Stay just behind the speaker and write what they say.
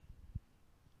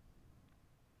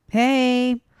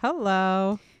Hey,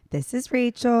 Hello. this is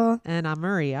Rachel, And I'm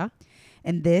Maria.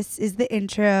 and this is the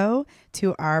intro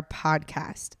to our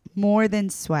podcast, More Than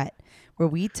Sweat, where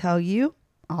we tell you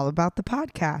all about the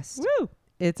podcast. Woo!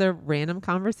 It's a random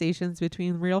conversations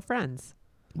between real friends.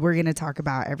 We're going to talk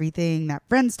about everything that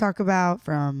friends talk about,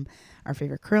 from our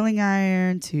favorite curling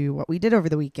iron to what we did over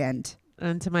the weekend.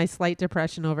 And to my slight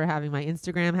depression over having my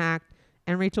Instagram hacked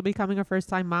and Rachel becoming a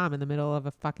first-time mom in the middle of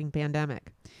a fucking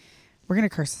pandemic. We're going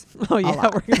to curse Oh yeah,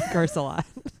 lot. we're going to curse a lot.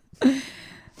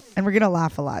 and we're going to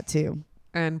laugh a lot too.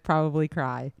 And probably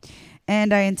cry.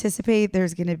 And I anticipate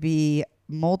there's going to be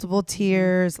multiple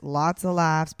tears, lots of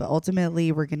laughs, but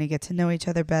ultimately we're going to get to know each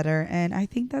other better. And I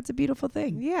think that's a beautiful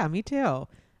thing. Yeah, me too.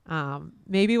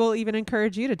 Maybe we'll even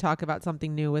encourage you to talk about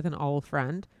something new with an old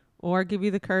friend or give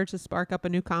you the courage to spark up a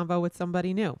new convo with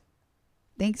somebody new.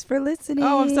 Thanks for listening.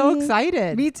 Oh, I'm so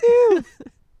excited. Me too.